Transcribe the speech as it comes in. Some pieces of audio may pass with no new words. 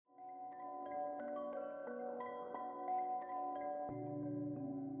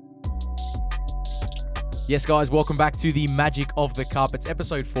Yes, guys, welcome back to the Magic of the Cup. It's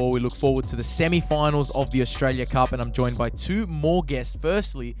episode 4. We look forward to the semi-finals of the Australia Cup, and I'm joined by two more guests.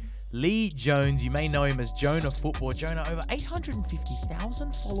 Firstly, Lee Jones. You may know him as Joner Football. Joner, over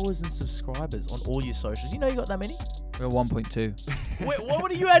 850,000 followers and subscribers on all your socials. You know you got that many? We're 1.2. Wait, what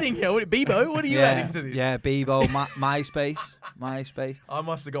are you adding here? Bebo, what are you adding to this? Yeah, Bebo, MySpace. I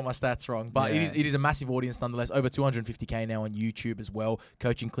must have got my stats wrong, but Yeah. it is a massive audience nonetheless. Over 250k now on YouTube as well.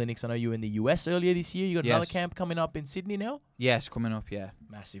 Coaching clinics. I know you were in the US earlier this year. You got another camp coming up in Sydney now? Yes, coming up, yeah.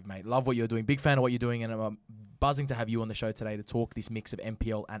 Massive, mate. Love what you're doing. Big fan of what you're doing, and I'm buzzing to have you on the show today to talk this mix of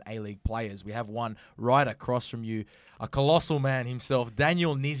NPL and A-League players. We have one right across from you, a colossal man himself,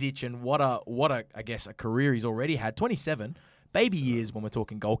 Danijel Nizic, and what a I guess a career he's already had. 27 baby years when we're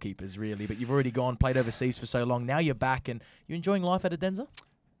talking goalkeepers, really. But you've already played overseas for so long. Now you're back, and you're enjoying life at Adenza?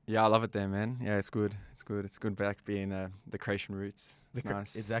 Yeah, I love it there, man. Yeah, it's good. It's good back being the Croatian roots. It's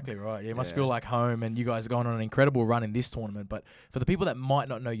nice. Exactly right. Yeah, it must feel like home, and you guys are going on an incredible run in this tournament. But for the people that might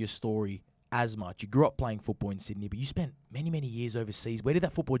not know your story as much, you grew up playing football in Sydney, but you spent many, many years overseas. Where did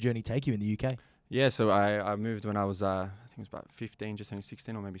that football journey take you in the UK? Yeah, so I moved when I was, I think it was about 15, just only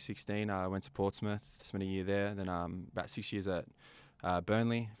 16 or maybe 16. I went to Portsmouth, spent a year there. Then about 6 years at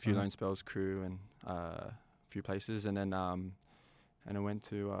Burnley, a few loan spells, Crewe, and a few places. And then I went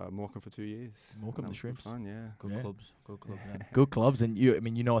to Morecambe for 2 years. Morecambe, the Shrimps. Fun, yeah. Good clubs. Yeah. Good clubs, and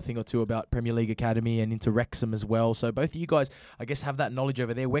you know a thing or two about Premier League Academy and into Wrexham as well. So both of you guys, I guess, have that knowledge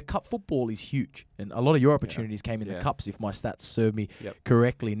over there where cup football is huge, and a lot of your opportunities came in the cups, if my stats serve me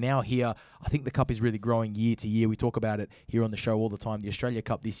correctly. Now here, I think the cup is really growing year to year. We talk about it here on the show all the time. The Australia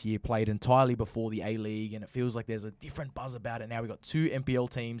Cup this year played entirely before the A-League, and it feels like there's a different buzz about it now. We've got 2 NPL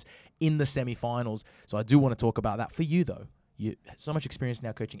teams in the semi-finals, so I do want to talk about that. For you, though, you have so much experience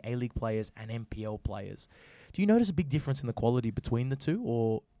now coaching A-League players and NPL players. Do you notice a big difference in the quality between the two,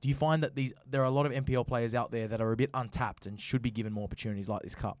 or do you find that there are a lot of NPL players out there that are a bit untapped and should be given more opportunities like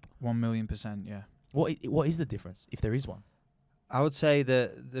this cup? 1,000,000%, yeah. What is the difference, if there is one? I would say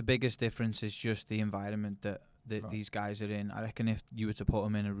the biggest difference is just the environment that these guys are in. I reckon if you were to put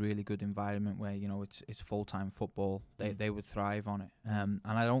them in a really good environment where, you know, it's full-time football, they would thrive on it. And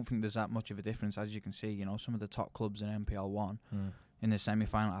I don't think there's that much of a difference. As you can see, you know, some of the top clubs in NPL 1 in the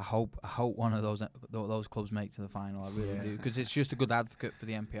semi-final, I hope one of those clubs make to the final. I really do, because it's just a good advocate for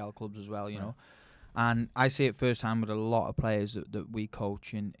the NPL clubs as well, you know. And I see it firsthand with a lot of players that we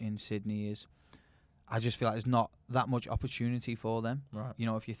coach in Sydney is I just feel like there's not that much opportunity for them. Right. You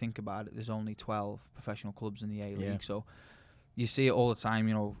know, if you think about it, there's only 12 professional clubs in the A-League. So you see it all the time,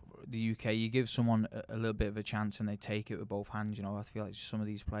 you know, the UK, you give someone a little bit of a chance and they take it with both hands. You know, I feel like some of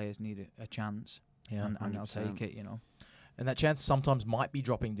these players need a chance and they'll take it, you know. And that chance sometimes might be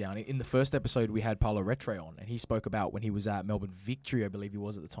dropping down. In the first episode, we had Paulo Retre on, and he spoke about when he was at Melbourne Victory, I believe he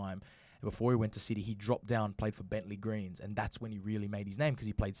was at the time. Before he went to City, he dropped down, played for Bentley Greens, and that's when he really made his name because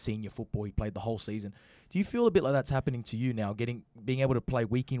he played senior football. He played the whole season. Do you feel a bit like that's happening to you now, being able to play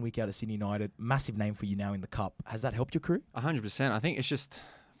week in, week out at Sydney United, massive name for you now in the Cup? Has that helped your career? 100%. I think it's just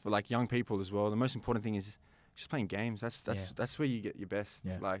for like young people as well. The most important thing is just playing games. That's where you get your best.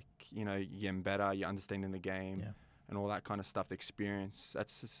 Yeah. Like, you know, you're getting better, you're understanding the game. Yeah. And all that kind of stuff, the experience.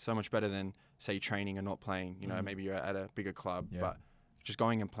 That's so much better than, say, training and not playing. You know, maybe you're at a bigger club, but just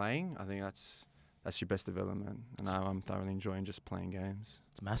going and playing, I think that's your best development. And I'm thoroughly enjoying just playing games.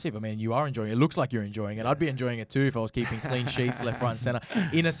 It's massive. I mean, you are enjoying it. It looks like you're enjoying it. I'd be enjoying it too if I was keeping clean sheets left, right, and centre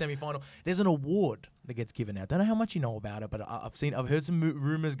in a semi-final. There's an award that gets given out. Don't know how much you know about it, but I've heard some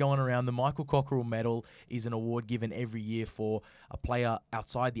rumours going around. The Michael Cockerell Medal is an award given every year for a player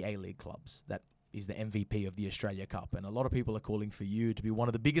outside the A-League clubs that is the MVP of the Australia Cup. And a lot of people are calling for you to be one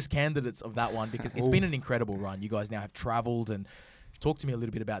of the biggest candidates of that one because it's been an incredible run. You guys now have travelled, and talk to me a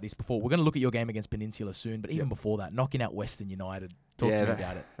little bit about this before. We're going to look at your game against Peninsula soon, but even before that, knocking out Western United. Talk to me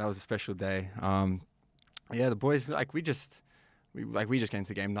about it. That was a special day. The boys, we just came to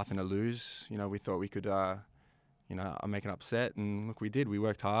the game, nothing to lose. You know, we thought we could, make an upset, and look, we did. We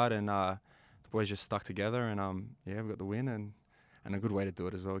worked hard, and the boys just stuck together, and we got the win, and a good way to do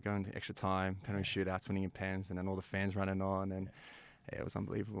it as well, going to extra time, penalty shootouts, winning in pens, and then all the fans running on, and it was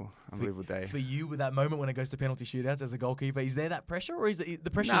unbelievable day. For you, with that moment when it goes to penalty shootouts as a goalkeeper, is there that pressure, or is the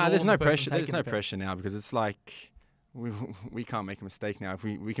pressure? Nah, there's no pressure. There's no pressure now because it's like we can't make a mistake now. If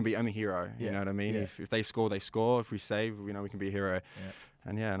we can be only hero, you know what I mean. Yeah. If they score, they score. If we save, we can be a hero.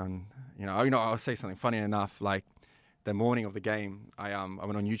 Yeah. And I'll say something funny enough. Like the morning of the game, I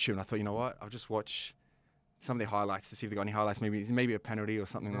went on YouTube and I thought, you know what, I'll just watch some of the highlights to see if they got any highlights, maybe a penalty or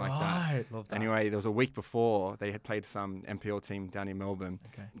something like that. Love that. Anyway, there was a week before they had played some NPL team down in Melbourne.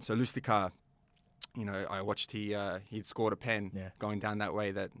 Okay. So Lustica, I watched he'd scored a pen going down that way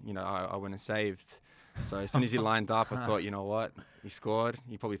that I went and saved. So as soon as he lined up, I thought, you know what? He scored.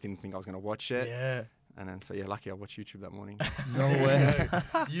 He probably didn't think I was going to watch it. Yeah. And then, so lucky I watched YouTube that morning. No way.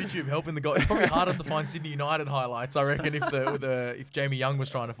 YouTube helping the guy. It's probably harder to find Sydney United highlights, I reckon, if Jamie Young was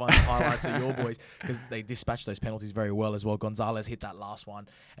trying to find the highlights of your boys, because they dispatched those penalties very well as well. Gonzalez hit that last one.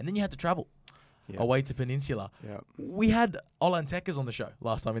 And then you had to travel away to Peninsula. Yeah. We had Olan Tekers on the show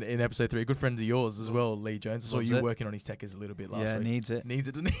last time in episode 3. A good friend of yours as well, Lee Jones. I saw you working on his Tekers a little bit last week. Needs it,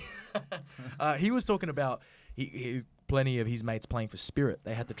 didn't he? He was talking about plenty of his mates playing for Spirit.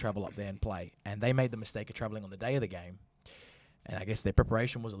 They had to travel up there and play, and they made the mistake of travelling on the day of the game. And I guess their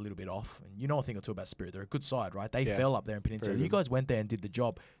preparation was a little bit off. And you know a thing or two about Spirit. They're a good side, right? They fell up there in Peninsula. You guys went there and did the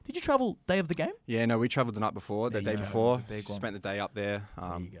job. Did you travel day of the game? Yeah, no, we travelled the night before, the day before. The spent the day up there.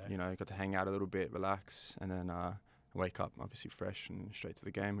 Got to hang out a little bit, relax, and then wake up obviously fresh and straight to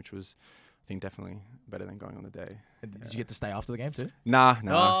the game, which was, I think, definitely better than going on the day. And did you get to stay after the game too? Nah.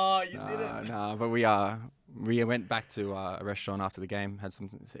 Oh, you didn't? Nah, but we went back to a restaurant after the game, had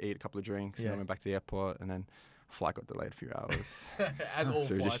something to eat, a couple of drinks, and then went back to the airport, and then flight got delayed a few hours. As all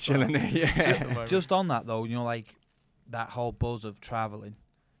so we're flights just chilling there. Yeah. Just on that though, like that whole buzz of travelling.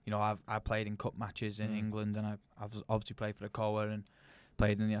 I played in cup matches in England, and I've obviously played for the COA and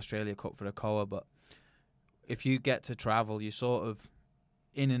played in the Australia Cup for the COA. But if you get to travel, you're sort of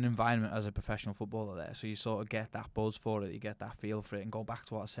in an environment as a professional footballer there, so you sort of get that buzz for it, you get that feel for it. And going back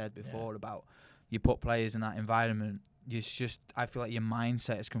to what I said before about you put players in that environment, I feel like your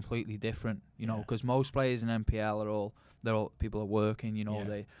mindset is completely different, because most players in NPL they're all people are working,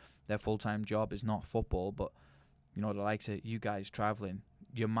 their full-time job is not football, but the likes of you guys traveling,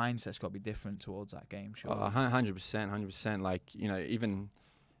 your mindset's got to be different towards that game. Sure. 100%. Like, even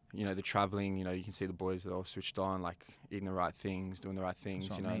the traveling, you can see the boys that are all switched on, like eating the right things, doing the right things.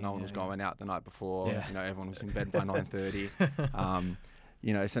 No one was going out the night before. Everyone was in bed by 9:30.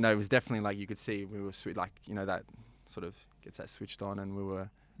 So no, it was definitely like you could see we were like that sort of gets that switched on, and we were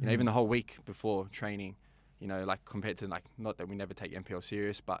even the whole week before training, like compared to like, not that we never take NPL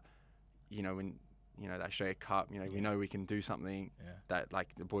serious, but when that Australia Cup, we know we can do something that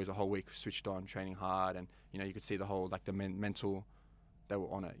like the boys the whole week switched on, training hard, and you could see the whole like the mental. They were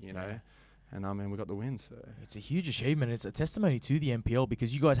on it, and we got the win. So it's a huge achievement. It's a testimony to the NPL,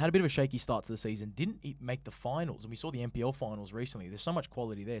 because you guys had a bit of a shaky start to the season, didn't make the finals, and we saw the NPL finals recently. There's so much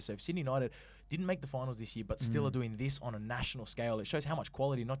quality there. So if Sydney United didn't make the finals this year, but still are doing this on a national scale, it shows how much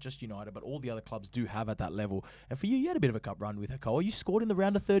quality not just United but all the other clubs do have at that level. And for you had a bit of a cup run with Hakoa. You scored in the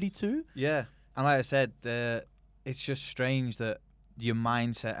round of 32. Yeah, and like I said, it's just strange that your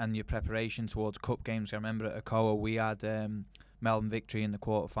mindset and your preparation towards cup games. I remember at Hakoa we had Melbourne Victory in the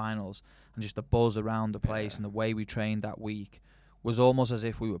quarterfinals, and just the buzz around the place and the way we trained that week was almost as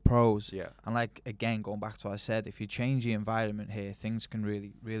if we were pros. Yeah. And like, again, going back to what I said, if you change the environment here, things can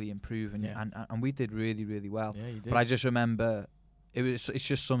really, really improve. And we did really, really well. Yeah, you did. But I just remember it's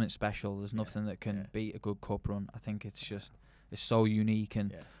just something special. There's nothing that can beat a good cup run. I think it's so unique,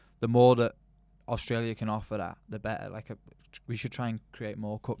 and the more that Australia can offer that, the better. We should try and create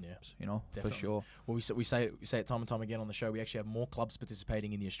more cups, definitely. For sure. Well, we say it time and time again on the show. We actually have more clubs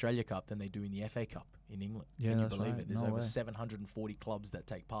participating in the Australia Cup than they do in the FA Cup in England. Yeah, Can you that's believe right. it? There's No over way. 740 clubs that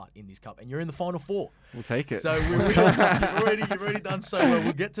take part in this cup, and you're in the final 4. We'll take it. So you've already done so well.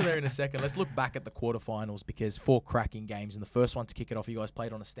 We'll get to there in a second. Let's look back at the quarterfinals, because 4 cracking games. And the first one to kick it off, you guys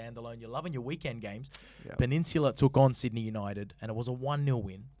played on a standalone. You're loving your weekend games. Yep. Peninsula took on Sydney United, and it was a 1-0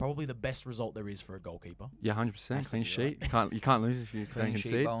 win. Probably the best result there is for a goalkeeper. Yeah, 100%. Clean sheet. You can't lose if you don't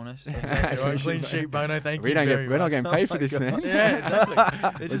concede. Bonus. Clean sheet, Bono. Thank you. We're not getting paid for this, man. Yeah,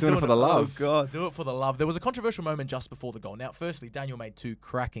 exactly. They're just doing it for the love. Oh, God. Do it for the love. There was a controversial moment just before the goal. Now, firstly, Daniel made 2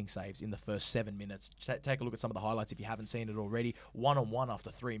 cracking saves in the first 7 minutes. Take a look at some of the highlights if you haven't seen it already. 1-on-1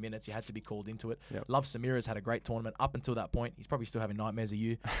 after 3 minutes. You had to be called into it. Yep. Love Samira's had a great tournament up until that point. He's probably still having nightmares of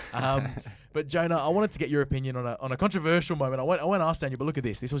you. But Jonah, I wanted to get your opinion on a controversial moment. I went and asked Daniel, but look at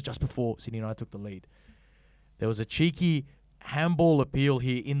this. This was just before Sydney United took the lead. There was a cheeky handball appeal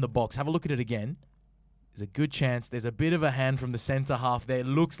here in the box. Have a look at it again. There's a good chance. There's a bit of a hand from the centre half there.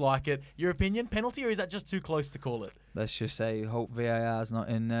 Looks like it. Your opinion, penalty, or is that just too close to call it? Let's just say, hope VAR's not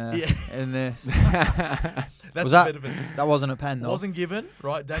in in this. That's a bit of it. That wasn't a pen, though. Wasn't given,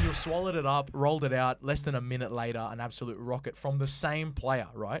 right? Daniel swallowed it up, rolled it out. Less than a minute later, an absolute rocket from the same player,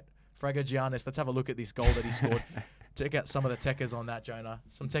 right? Fraga Giannis. Let's have a look at this goal that he scored. Check out some of the techers on that, Jonah.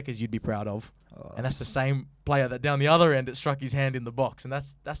 Some techers you'd be proud of. And that's the same player that down the other end that struck his hand in the box. And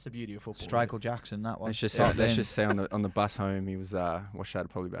that's the beauty of football. Strikel Jackson, that one. Let's just say on the bus home, he was washed out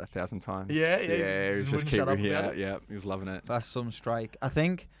probably about 1,000 times. Yeah, he was just keeping he was loving it. That's some strike. I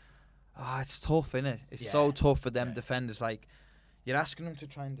think it's tough, innit? It's so tough for them defenders. Like, you're asking him to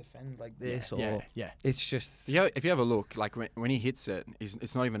try and defend like this, or it's just if you have a look, like when he hits it,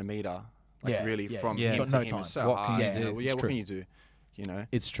 it's not even a meter. Like really from him to him. So what can you do? What can you do? You know,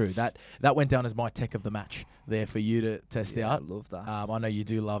 it's true. That went down as my tech of the match there for you to test out. I love that. I know you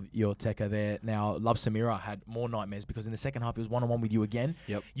do love your techer there. Now, Love Samira had more nightmares because in the second half, he was one-on-one with you again.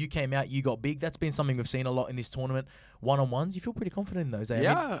 Yep. You came out, you got big. That's been something we've seen a lot in this tournament. One-on-ones, you feel pretty confident in those, eh?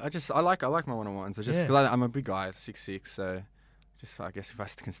 Yeah, I like my one-on-ones. Because I'm a big guy, 6'6", so I guess if I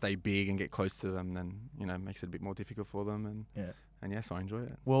can stay big and get close to them, then, it makes it a bit more difficult for them. And yes, I enjoy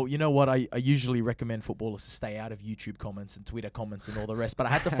it. Well, you know what? I usually recommend footballers to stay out of YouTube comments and Twitter comments and all the rest. But I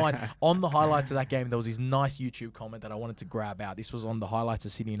had to find on the highlights of that game, there was this nice YouTube comment that I wanted to grab out. This was on the highlights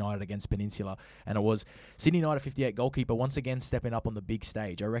of Sydney United against Peninsula. And it was Sydney United 58 goalkeeper once again stepping up on the big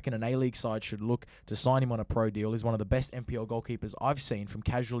stage. I reckon an A-League side should look to sign him on a pro deal. He's one of the best NPL goalkeepers I've seen from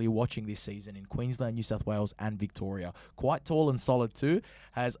casually watching this season in Queensland, New South Wales and Victoria. Quite tall and solid too.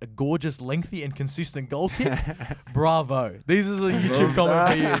 Has a gorgeous, lengthy and consistent goal kick. Bravo. This is a YouTube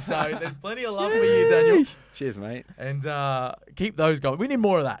comment for you. So there's plenty of love for you, Daniel. Cheers, mate. And keep those going. We need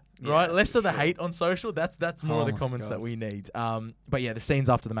more of that, right? Less of the hate on social. That's more of the comments that we need. But yeah, the scenes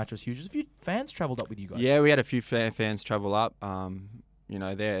after the match was huge. There's a few fans travelled up with you guys. Yeah, we had a few fans travel up.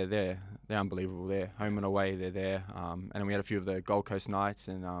 They're unbelievable. They're home and away. They're there. And we had a few of the Gold Coast Knights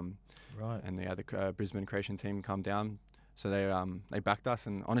and the other Brisbane Creation team come down. So they backed us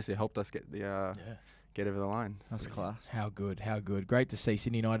and honestly helped us get over the line. That's class. How good. Great to see.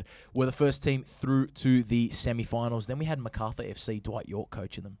 Sydney United were the first team through to the semi-finals. Then we had Macarthur FC, Dwight York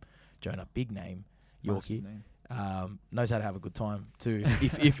coaching them. Jonah, big name, Yorkie. Knows how to have a good time too,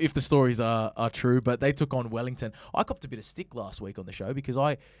 if the stories are true. But they took on Wellington. I copped a bit of stick last week on the show because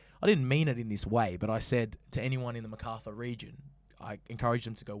I didn't mean it in this way, but I said to anyone in the Macarthur region, I encouraged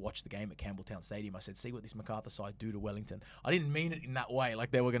them to go watch the game at Campbelltown Stadium. I said, see what this Macarthur side do to Wellington. I didn't mean it in that way, like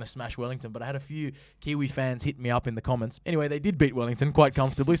they were going to smash Wellington, but I had a few Kiwi fans hit me up in the comments. Anyway, they did beat Wellington quite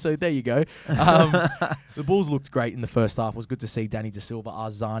comfortably, so there you go. The Bulls looked great in the first half. It was good to see Danny De Silva,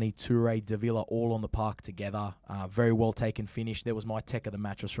 Arzani, Toure, Davila all on the park together. Very well taken finish. There was my tech of the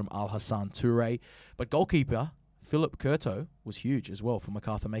match was from Al Hassan Toure. But goalkeeper Philip Curto was huge as well for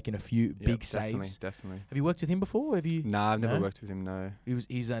Macarthur, making a few big saves. Definitely. Have you worked with him before? Nah, I've never worked with him, no.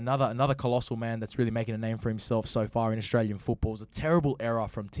 He's another colossal man that's really making a name for himself so far in Australian football. It was a terrible error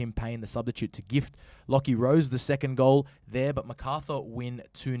from Tim Payne, the substitute, to gift Lockie Rose the second goal there, but Macarthur win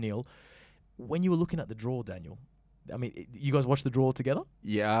 2-0. When you were looking at the draw, Daniel, I mean, you guys watched the draw together?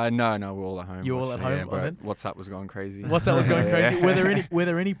 Yeah, no, we're all at home. You're all at home? Yeah, but WhatsApp was going crazy. WhatsApp was going crazy. Were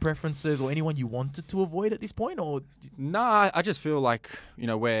there any preferences or anyone you wanted to avoid at this point? Or No, I just feel like,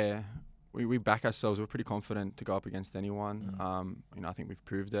 we back ourselves. We're pretty confident to go up against anyone. I think we've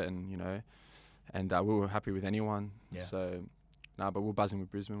proved it and we were happy with anyone. Yeah. So, but we're buzzing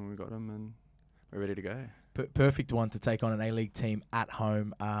with Brisbane when we got them and we're ready to go. Perfect one to take on an A-League team at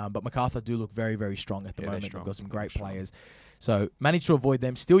home. But Macarthur do look very, very strong at the moment. They've got some great players. So managed to avoid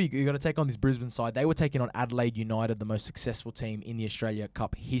them. Still, you got to take on this Brisbane side. They were taking on Adelaide United, the most successful team in the Australia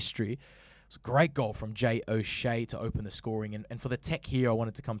Cup history. It's a great goal from Jay O'Shea to open the scoring. And for the tech here, I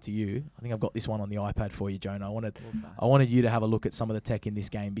wanted to come to you. I think I've got this one on the iPad for you, Jonah. I wanted you to have a look at some of the tech in this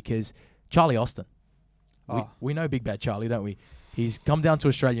game because Charlie Austin. We know Big Bad Charlie, don't we? He's come down to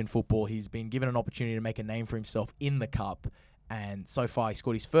Australian football. He's been given an opportunity to make a name for himself in the Cup. And so far, he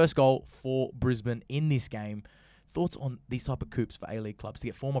scored his first goal for Brisbane in this game. Thoughts on these type of coups for A-League clubs to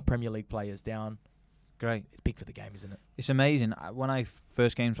get former Premier League players down? Great. It's big for the game, isn't it? It's amazing. When I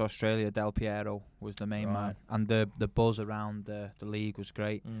first came to Australia, Del Piero was the main man. And the buzz around the league was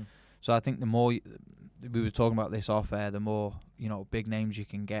great. So I think the more, we were talking about this off air, the more, big names you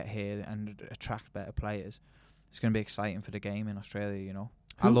can get here and attract better players. It's going to be exciting for the game in Australia,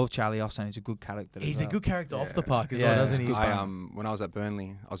 I love Charlie Austin. He's a good character. He's a good character off the park as well, doesn't he? When I was at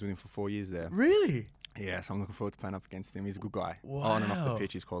Burnley, I was with him for 4 years there. Really? Yeah, so I'm looking forward to playing up against him. He's a good guy. Wow. On and off the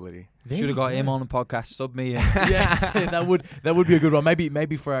pitch, he's quality. Should have got him on the podcast. Sub me in. that would be a good one.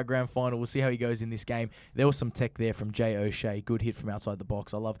 Maybe for our grand final, we'll see how he goes in this game. There was some tech there from Jay O'Shea. Good hit from outside the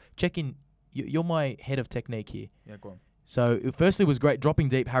box. I love checking. You're my head of technique here. Yeah, go on. So firstly, it was great dropping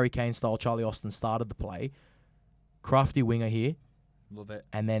deep, Harry Kane style. Charlie Austin started the play. Crafty winger here. Love it.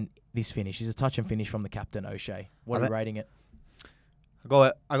 And then this finish is a touch and finish from the captain, O'Shea. What are you rating it? I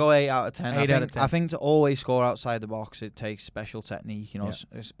go 8 out of 10. 8 out of 10. I think to always score outside the box, it takes special technique,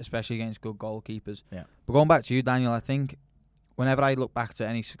 especially against good goalkeepers. Yeah. But going back to you, Daniel, I think whenever I look back to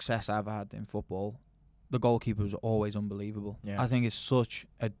any success I've had in football, the goalkeeper was always unbelievable. Yeah. I think it's such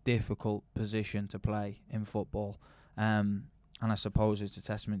a difficult position to play in football. And I suppose it's a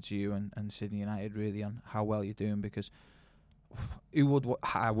testament to you and Sydney United really on how well you're doing because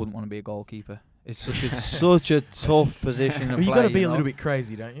I wouldn't want to be a goalkeeper. It's such a tough position to play. You got to be a little bit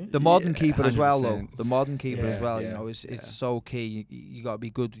crazy, don't you? The modern keeper as well, though. The modern keeper as well, yeah, is so key. You got to be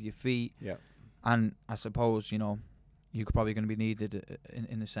good with your feet. Yeah. And I suppose, you're probably going to be needed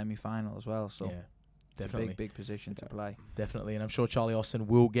in the semi-final as well. So definitely. It's a big position to play. Definitely. And I'm sure Charlie Austin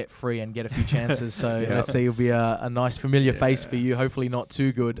will get free and get a few chances. So let's see, he'll be a nice familiar face for you. Hopefully not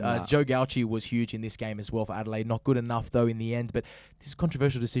too good. Joe Gauci was huge in this game as well for Adelaide. Not good enough, though, in the end. But this is a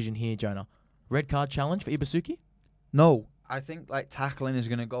controversial decision here, Jonah. Red card challenge for Ibasuki? No. I think tackling is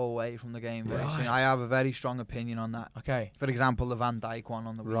going to go away from the game very soon. I have a very strong opinion on that. Okay. For example, the Van Dijk one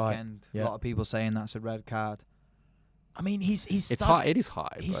on the weekend. A lot of people saying that's a red card. I mean, his stud, it's high. It is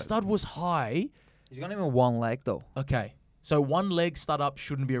high. His stud was high. He's got him in one leg though. Okay. So one leg stud up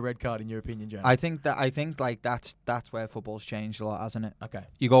shouldn't be a red card in your opinion, Jonah? I think that's where football's changed a lot, hasn't it? Okay.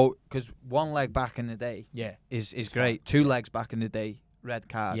 You go because one leg back in the day is great. Fine. 2 legs back in the day, red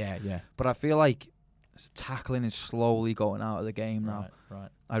card. Yeah. But I feel like tackling is slowly going out of the game now. Right.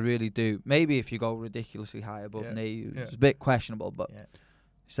 I really do. Maybe if you go ridiculously high above knee, it's a bit questionable, but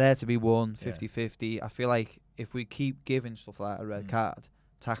it's there to be won 50-50. I feel like if we keep giving stuff like a red card,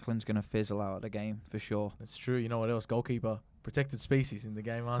 tackling's going to fizzle out of the game for sure. That's true. You know what else? Goalkeeper. Protected species in the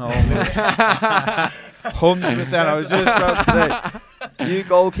game, aren't they? 100%. I was just about to say, you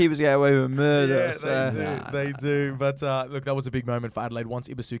goalkeepers get away with murder. They do. But look, that was a big moment for Adelaide. Once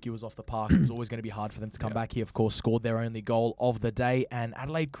Ibasuki was off the park, it was always going to be hard for them to come back. He, of course, scored their only goal of the day. And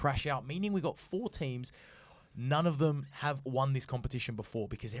Adelaide crash out, meaning we got 4 teams. None of them have won this competition before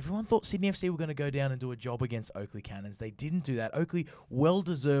because everyone thought Sydney FC were going to go down and do a job against Oakleigh Cannons. They didn't do that. Oakleigh,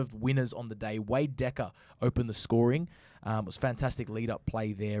 well-deserved winners on the day. Wade Decker opened the scoring. It was fantastic lead-up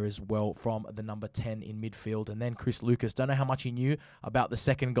play there as well from the number 10 in midfield. And then Chris Lucas, don't know how much he knew about the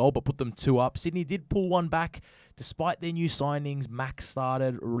second goal, but put them 2 up. Sydney did pull one back despite their new signings. Max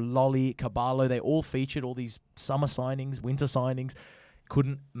started, Lolly, Caballo, they all featured, all these summer signings, winter signings.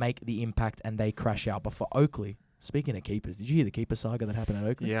 Couldn't make the impact and they crash out. But for Oakleigh, speaking of keepers, did you hear the keeper saga that happened at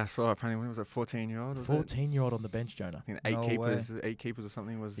Oakleigh? Yeah, I saw apparently when was it 14-year-old? 14-year-old on the bench, Jonah. I think 8 keepers or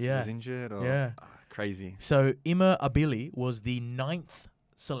something was injured. Crazy. So Ima Abili was the 9th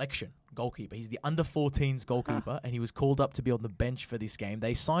selection goalkeeper. He's the under-14s goalkeeper and he was called up to be on the bench for this game.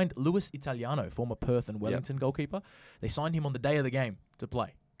 They signed Luis Italiano, former Perth and Wellington goalkeeper. They signed him on the day of the game to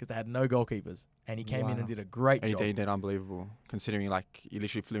play because they had no goalkeepers. And he came in and did a great job. He did unbelievable, considering he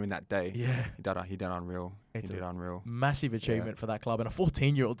literally flew in that day. Yeah. He did unreal. Massive achievement for that club. And a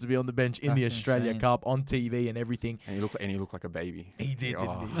 14-year-old to be on the bench in the Australia Cup, on TV and everything. And he looked like a baby. He did,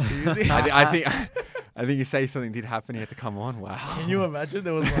 didn't he? I think you say something did happen. He had to come on. Wow. Can you imagine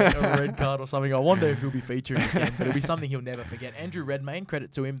there was a red card or something? I wonder if he'll be featuring again. But it'll be something he'll never forget. Andrew Redmayne,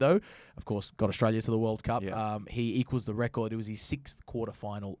 credit to him though. Of course, got Australia to the World Cup. Yeah. He equals the record. It was his 6th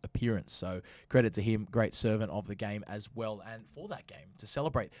quarterfinal appearance. So credit to him. Great servant of the game as well. And for that game, to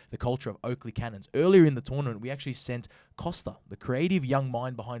celebrate the culture of Oakleigh Cannons, earlier in the tournament, we actually sent Kosta, the creative young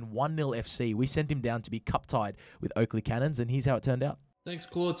mind behind 1-0 FC. We sent him down to be cup-tied with Oakleigh Cannons, and here's how it turned out. Thanks,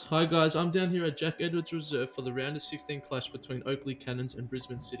 Claudes. Hi, guys. I'm down here at Jack Edwards Reserve for the round of 16 clash between Oakleigh Cannons and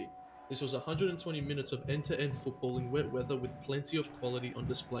Brisbane City. This was 120 minutes of end-to-end football in wet weather with plenty of quality on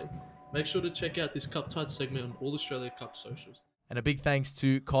display. Make sure to check out this cup-tied segment on all Australia Cup socials. And a big thanks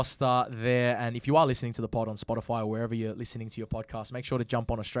to Kosta there. And if you are listening to the pod on Spotify or wherever you're listening to your podcast, make sure to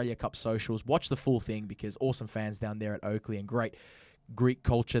jump on Australia Cup socials. Watch the full thing because awesome fans down there at Oakleigh and great Greek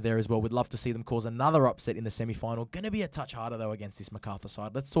culture there as well. We'd love to see them cause another upset in the semi-final. Going to be a touch harder, though, against this MacArthur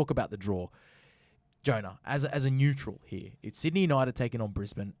side. Let's talk about the draw. Jonah, as a neutral here, it's Sydney United taking on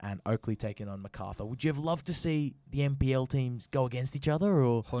Brisbane and Oakleigh taking on MacArthur. Would you have loved to see the NPL teams go against each other?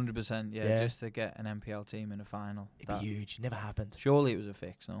 Or 100%, yeah, just to get an NPL team in a final. It'd be huge. Never happened. Surely it was a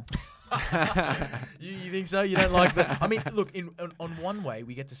fix, no? You think so? You don't like that? I mean, look, on one way,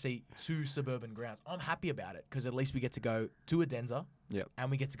 we get to see 2 suburban grounds. I'm happy about it because at least we get to go to Adenza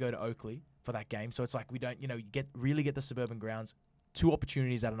and we get to go to Oakleigh for that game. So it's like we don't, really get the suburban grounds, 2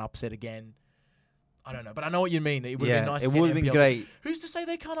 opportunities at an upset again. I don't know, but I know what you mean. It would have been nice. It would have been great. Who's to say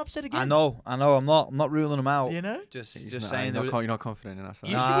they can't upset again? I know. I'm not ruling them out. You know, just saying. You're not confident in us.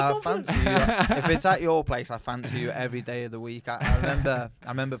 I fancy you. If it's at your place, I fancy you every day of the week. I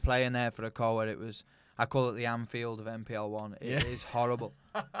remember playing there for a call where it was. I call it the Anfield of NPL1. It is horrible.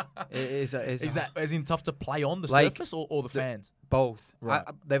 Is that as in tough to play on the surface or the fans? Both. Right.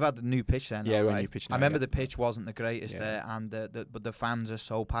 They've had a new pitch there now. Yeah, right? new pitch now. I remember the pitch wasn't the greatest there, and but the fans are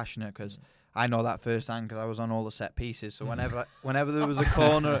so passionate because. I know that firsthand because I was on all the set pieces. So whenever there was a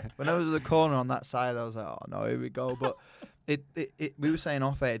corner, on that side, I was like, oh no, here we go. But we were saying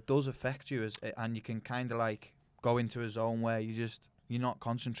off air, it does affect you and you can kind of go into a zone where you're not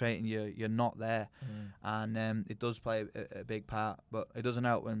concentrating, you're not there, and it does play a big part. But it doesn't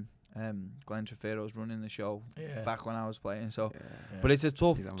help when Glenn Trefero's running the show back when I was playing. So, but it's a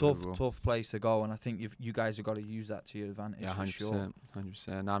tough place to go, and I think you guys have got to use that to your advantage. Yeah, 100%, sure.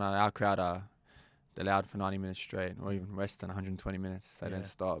 100%. No, our crowd they're loud for 90 minutes straight, or even Western 120 minutes. They don't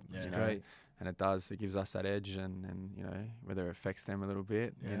stop. Yeah. You know? Great. And it gives us that edge, and you know, whether it affects them a little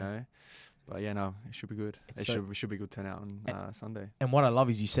bit, you know. But yeah, no, it should be good. It should be good turnout on Sunday. And what I love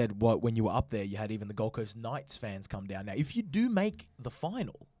is you said when you were up there, you had even the Gold Coast Knights fans come down. Now, if you do make the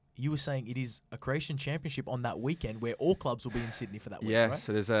final, you were saying it is a Croatian Championship on that weekend where all clubs will be in Sydney for that week, right?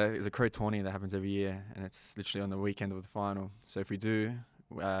 So there's a Crow tourney that happens every year, and it's literally on the weekend of the final. So if we do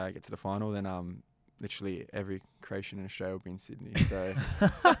get to the final, then literally every Croatian in Australia will be in Sydney. So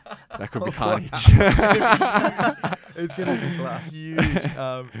that could be carnage. It's going to be huge.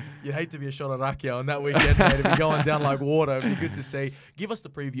 You'd hate to be a shot of rakia on that weekend, mate. It'd be going down like water. It'd be good to see. Give us the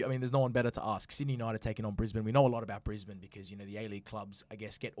preview. I mean, there's no one better to ask. Sydney United taking on Brisbane. We know a lot about Brisbane because, you know, the A-League clubs, I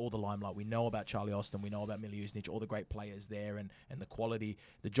guess, get all the limelight. We know about Charlie Austin. We know about Miliusnic, all the great players there and the quality,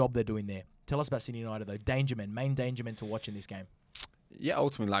 the job they're doing there. Tell us about Sydney United, though. Main danger men to watch in this game. Yeah,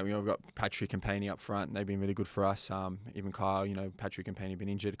 ultimately, we've got Patrick and Payne up front. They've been really good for us. Even Kyle, Patrick and Payne have been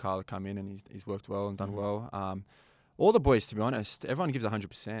injured. Kyle have come in and he's worked well and done well. All the boys, to be honest, everyone gives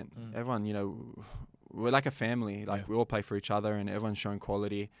 100%. Everyone, we're like a family. Like we all play for each other, and everyone's showing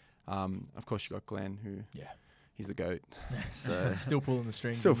quality. Of course, you got Glenn, who he's the GOAT. So still pulling the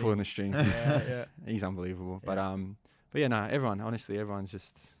strings. Still pulling the strings. He's unbelievable. Yeah. But yeah, no, everyone's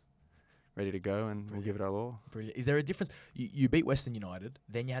just ready to go, and we'll give it our all. Brilliant. Is there a difference? You beat Western United,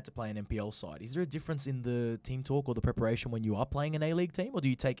 then you had to play an NPL side. Is there a difference in the team talk or the preparation when you are playing an A-League team, or do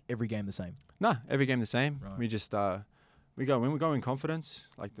you take every game the same? No, every game the same. Right. We just we go in confidence,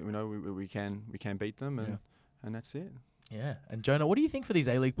 like we can beat them, and that's it. Yeah. And Jonah, what do you think for these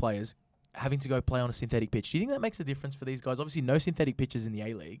A-League players having to go play on a synthetic pitch? Do you think that makes a difference for these guys? Obviously, no synthetic pitches in the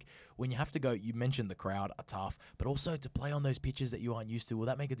A-League. When you have to go, you mentioned the crowd are tough, but also to play on those pitches that you aren't used to, will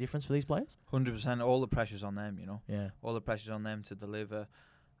that make a difference for these players? 100%. All the pressure's on them, Yeah. All the pressure's on them to deliver.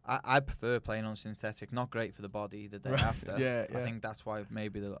 I prefer playing on synthetic. Not great for the body the day after. I think that's why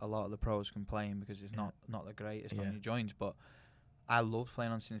maybe a lot of the pros complain, because it's not the greatest on your joints, but I love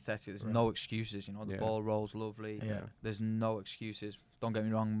playing on synthetic. There's no excuses, the ball rolls lovely. Yeah. There's no excuses. Don't get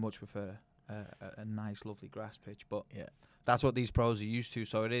me wrong, much prefer a nice, lovely grass pitch, but that's what these pros are used to.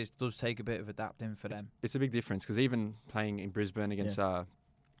 So it does take a bit of adapting for them. It's a big difference, because even playing in Brisbane against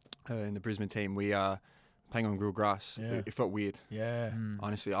in the Brisbane team, we are playing on real grass. It felt weird. Yeah.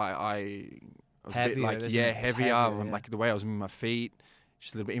 Honestly, I was heavier, a bit heavier. Like the way I was moving my feet,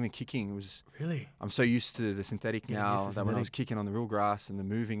 just a little bit. Even kicking was really. I'm so used to the synthetic now that when I was kicking on the real grass and the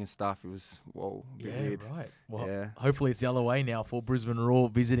moving and stuff, it was weird. Right. Well, hopefully it's the other way now for Brisbane Roar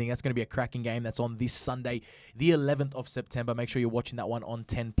visiting. That's going to be a cracking game. That's on this Sunday, the 11th of September. Make sure you're watching that one on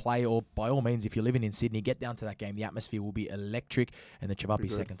 10 Play, or by all means, if you're living in Sydney, get down to that game. The atmosphere will be electric, and the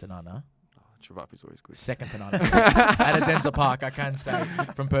Chavapi second to none. Huh? Chavapi's always good. Second to none. At Adenza Park, I can say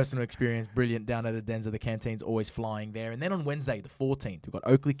from personal experience, brilliant down at Adenza. The canteen's always flying there. And then on Wednesday, the 14th, we've got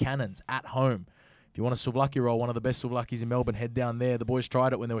Oakleigh Cannons at home. If you want a souvlaki roll, one of the best souvlakis in Melbourne, head down there. The boys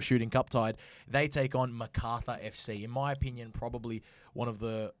tried it when they were shooting Cup Tide. They take on Macarthur FC. In my opinion, probably one of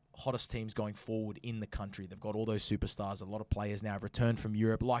the hottest teams going forward in the country. They've got all those superstars. A lot of players now have returned from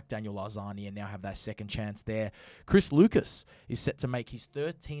Europe, like Daniel Arzani, and now have that second chance there. Chris Lucas is set to make his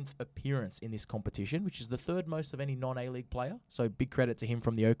 13th appearance in this competition, which is the third most of any non-A-League player. So big credit to him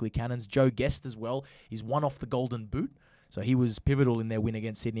from the Oakleigh Cannons. Joe Guest as well is one off the Golden Boot. So he was pivotal in their win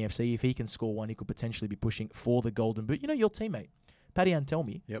against Sydney FC. If he can score one, he could potentially be pushing for the Golden Boot. Your teammate, Paddy Ann, tell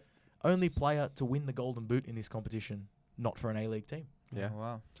me. Yep. Only player to win the Golden Boot in this competition, not for an A-League team. Yeah. Oh,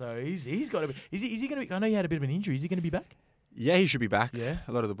 wow. So he's got to be. Is he going to be? I know you had a bit of an injury. Is he going to be back? Yeah, he should be back. Yeah.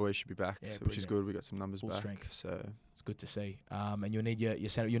 A lot of the boys should be back, Yeah, which is good. We got some numbers Full back. strength. So it's good to see. And you'll need your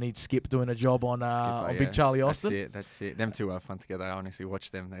center. You'll need Skip doing a job on Skipper, Big Charlie Austin. That's it. Them two are fun together. I honestly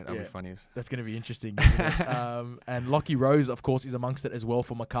watch them. That'll be funny. That's going to be interesting, isn't it? And Lockie Rose, of course, is amongst it as well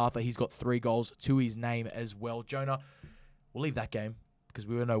for Macarthur. He's got 3 goals to his name as well. Jonah, we'll leave that game, because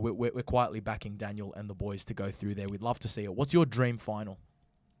we know we're quietly backing Daniel and the boys to go through there. We'd love to see it. What's your dream final?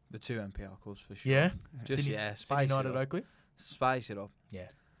 The 2 NPL clubs for sure. Yeah? Just, Sydney spice United it up. Oakleigh? Spice it up. Yeah.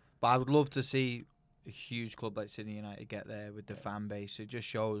 But I would love to see a huge club like Sydney United get there with the fan base. It just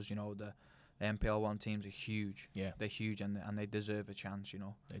shows, the NPL 1 teams are huge. Yeah. They're huge, and they deserve a chance,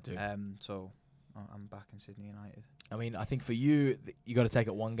 They do. So I'm backing Sydney United. I mean, I think for you, you got to take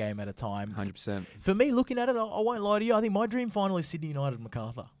it one game at a time. 100%. For me, looking at it, I won't lie to you. I think my dream final is Sydney United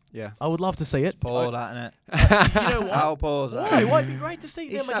Macarthur. Yeah. I would love to see it. Pour that, innit? You know what? I'll pause that. No, it might be great to see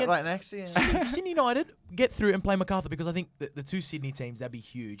He's them sat against right next to you. Sydney United get through and play Macarthur, because I think the two Sydney teams, that'd be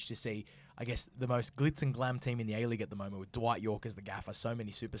huge to see. I guess the most glitz and glam team in the A-League at the moment, with Dwight York as the gaffer, so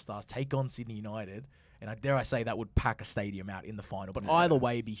many superstars, take on Sydney United. And dare I say that would pack a stadium out in the final. But either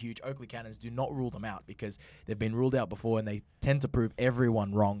way, it'd be huge. Oakleigh Cannons, do not rule them out, because they've been ruled out before and they tend to prove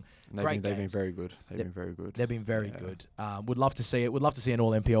everyone wrong. And they've been very good. They've been very good. They've been very good. Would love to see it. Would love to see an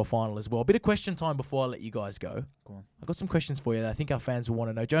all-NPL final as well. A bit of question time before I let you guys go. Go on. I've got some questions for you that I think our fans will want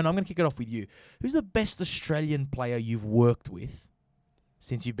to know. Jonah, I'm going to kick it off with you. Who's the best Australian player you've worked with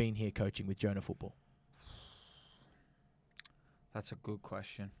since you've been here coaching with Jonah Football? That's a good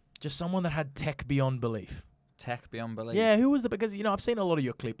question. Just someone that had tech beyond belief. Tech beyond belief. Yeah, who was because I've seen a lot of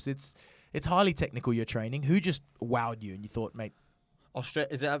your clips. It's highly technical, your training. Who just wowed you and you thought, mate? Is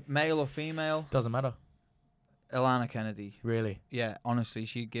it a male or female? Doesn't matter. Alana Kennedy. Really? Yeah, honestly,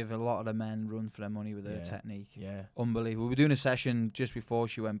 she'd give a lot of the men run for their money with her technique. Yeah. Unbelievable. We were doing a session just before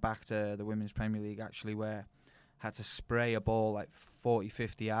she went back to the Women's Premier League, actually, where I had to spray a ball like 40,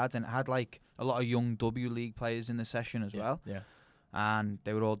 50 yards, and it had like a lot of young W League players in the session as well. Yeah. And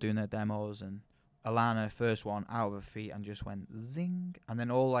they were all doing their demos, and Alana, first one, out of her feet and just went zing. And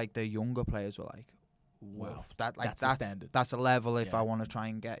then all like the younger players were like, wow, that's the standard. That's a level if I want to try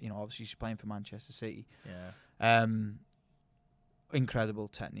and get, obviously she's playing for Manchester City. Yeah. Incredible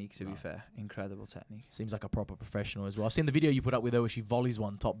technique, to be fair. Incredible technique. Seems like a proper professional as well. I've seen the video you put up with her where she volleys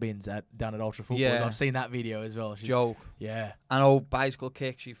one top bins down at Ultra Football. Yeah. I've seen that video as well. Joke. Yeah. An old bicycle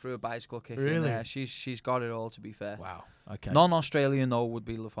kick. She threw a bicycle kick in Really? there. She's got it all, to be fair. Wow. Okay. Non-Australian, though, would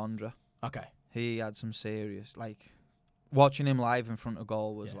be Lafondra. Okay. He had some serious, watching him live in front of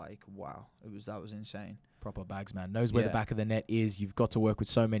goal was wow. That was insane. Proper bags, man. Knows where the back of the net is. You've got to work with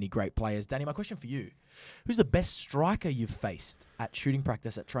so many great players. Danny, my question for you. Who's the best striker you've faced at shooting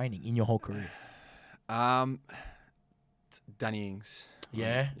practice, at training, in your whole career? Danny Ings.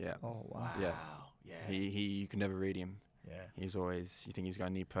 Yeah? Yeah. Oh, wow. Yeah. Yeah. You can never read him. Yeah. He's always, you think he's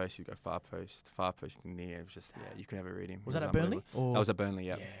going near post, you go far post, near. It was just, you can never read him. Was that at Burnley? That was at Burnley,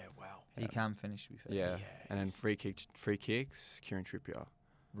 yeah. Yeah, wow. He can finish, to be fair. Yeah. And then free kicks, Kieran Trippier.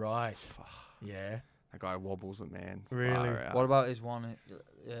 Right. Yeah. That guy wobbles it, man. Really? What about his one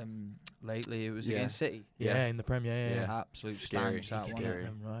lately? It was against City. Yeah, in the Premier. Yeah. Absolute Scary. stanch, that Scary.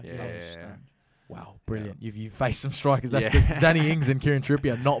 one. Right? Yeah. Wow, brilliant. You've faced some strikers. That's Danny Ings and Kieran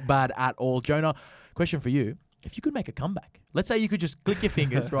Trippier. Not bad at all. Jonah, question for you. If you could make a comeback, let's say you could just click your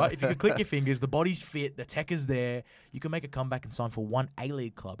fingers, right? If you could click your fingers, the body's fit, the tech is there, you could make a comeback and sign for one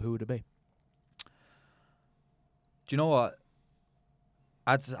A-League club, who would it be? Do you know what?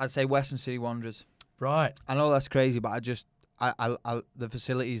 I'd say Western City Wanderers. Right. I know that's crazy, but I the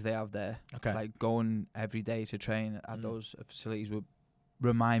facilities they have there, like going every day to train at those facilities would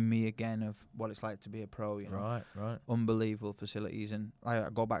remind me again of what it's like to be a pro. Right. Unbelievable facilities, and I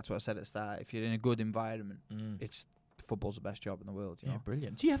go back to what I said at the start. If you're in a good environment, football's the best job in the world. You know?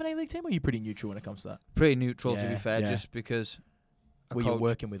 Brilliant. Do you have an A-League team, or are you pretty neutral when it comes to that? Pretty neutral, to be fair, just because. You're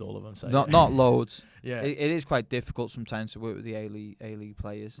working with all of them, so not loads. Yeah, it is quite difficult sometimes to work with the A-League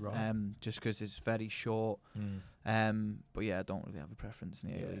players, right. Just because it's very short. But yeah, I don't really have a preference in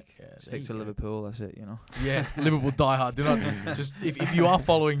the A-League. Stick to Liverpool, that's it, Yeah, Liverpool diehard. Do not just if you are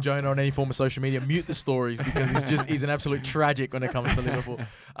following Jonah on any form of social media, mute the stories, because he's an absolute tragic when it comes to Liverpool.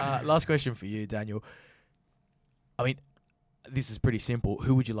 Last question for you, Daniel. I mean, this is pretty simple.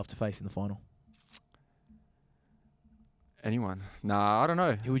 Who would you love to face in the final? Anyone? Nah, I don't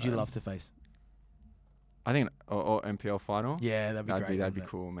know. Who would you love to face? I think or NPL final. Yeah, that'd be great. That'd be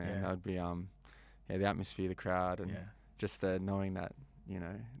cool, man. Yeah. That'd be the atmosphere, the crowd, and just knowing that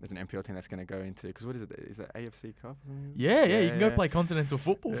there's an NPL team that's going to go into, because what is it? Is that AFC Cup or something? Yeah. You can go play continental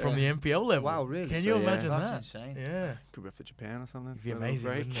football from the NPL level. Wow, really? Can you imagine that? That's insane. Yeah. Could be off to Japan or something. It'd be amazing,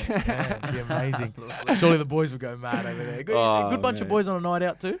 wouldn't it? Yeah, it'd be amazing. Surely the boys would go mad over there. Good bunch of boys on a night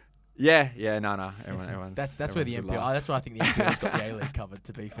out too. Yeah, no. Everyone's that's where the NPL. That's why I think the NPL's got the A-League covered.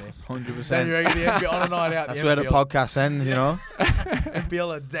 To be fair, 100%. The NPL on a night out. That's where the podcast ends,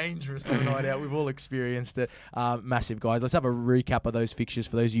 NPL are dangerous on a night out. We've all experienced it. Massive, guys. Let's have a recap of those fixtures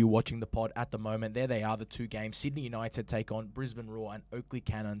for those of you watching the pod at the moment. There they are, the two games. Sydney United take on Brisbane Roar, and Oakleigh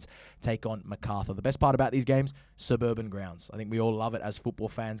Cannons take on Macarthur. The best part about these games, suburban grounds. I think we all love it as football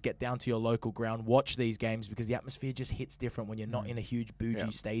fans. Get down to your local ground, watch these games, because the atmosphere just hits different when you're not in a huge bougie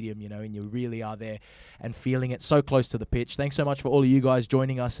stadium, and you really are there and feeling it so close to the pitch. Thanks so much for all of you guys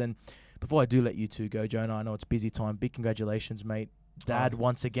joining us. And before I do let you two go, Jonah, I know it's busy time. Big congratulations, mate. Dad,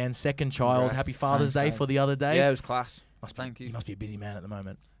 once again, second child. Congrats. Happy Father's Day for the other day. Yeah, it was class. Thank you. You must be a busy man at the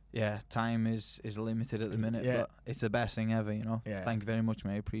moment. Yeah, time is limited at the minute, but it's the best thing ever, you know. Yeah. Thank you very much,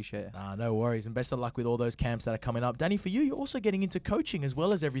 mate. Appreciate it. No worries, and best of luck with all those camps that are coming up. Danny, for you, you're also getting into coaching as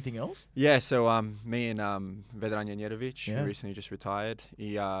well as everything else. Yeah, so me and Vedran Janjetovic, who recently just retired,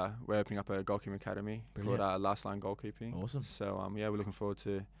 we're opening up a goalkeeping academy called Last Line Goalkeeping. Awesome. So we're looking forward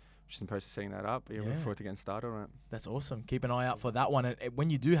to just in the process of setting that up. But looking forward to getting started on it. That's awesome. Keep an eye out for that one. And when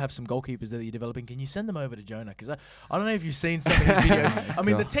you do have some goalkeepers that you're developing, can you send them over to Jonah? Because I don't know if you've seen some of his videos. I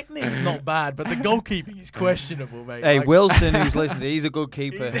mean, the technique's not bad, but the goalkeeping is questionable, mate. Hey, Wilson, who's listening, he's a good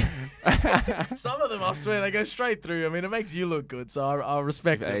keeper. Some of them, I swear, they go straight through. I mean, it makes you look good, so I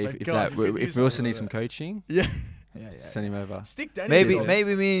respect it. If Wilson needs some coaching, send him over. Stick Danny.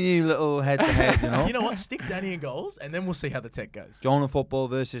 Maybe me and you little head to head, you know. You know what? Stick Danny in goals, and then we'll see how the tech goes. Jonah football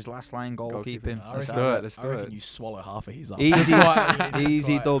versus last line goalkeeping. Let's do it. I reckon you swallow half of his up.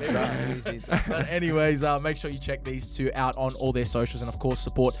 Easy dubs. But anyways, make sure you check these two out on all their socials, and of course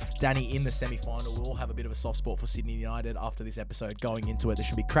support Danny in the semi-final. We'll all have a bit of a soft spot for Sydney United after this episode going into it. There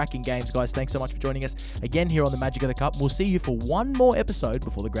should be cracking games, guys. Thanks so much for joining us again here on the Magic of the Cup. We'll see you for one more episode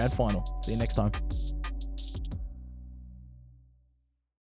before the grand final. See you next time.